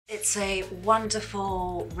It's a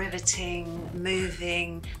wonderful, riveting,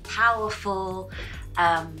 moving, powerful,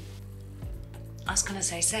 I was going to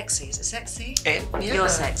say sexy. Is it sexy? Yeah. You're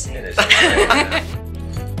sexy. It is.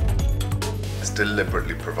 It's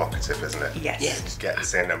deliberately provocative, isn't it? Yes. It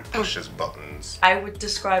gets in and pushes buttons. I would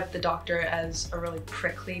describe The Doctor as a really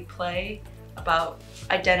prickly play about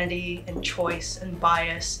identity and choice and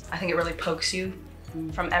bias. I think it really pokes you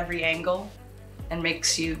from every angle and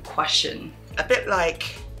makes you question. A bit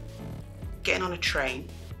like getting on a train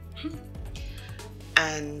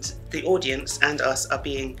and the audience and us are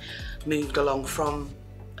being moved along from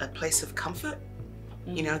a place of comfort,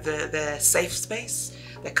 you know, their safe space,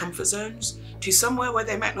 their comfort zones, to somewhere where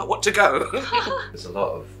they might not want to go. There's a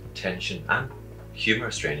lot of tension and humour,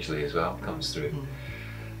 strangely, as well, comes through.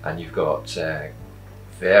 And you've got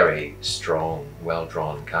very strong,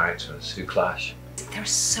 well-drawn characters who clash. There are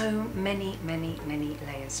so many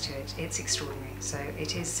layers to it. It's extraordinary. So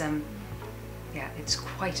it is, yeah, it's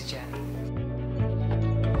quite a journey.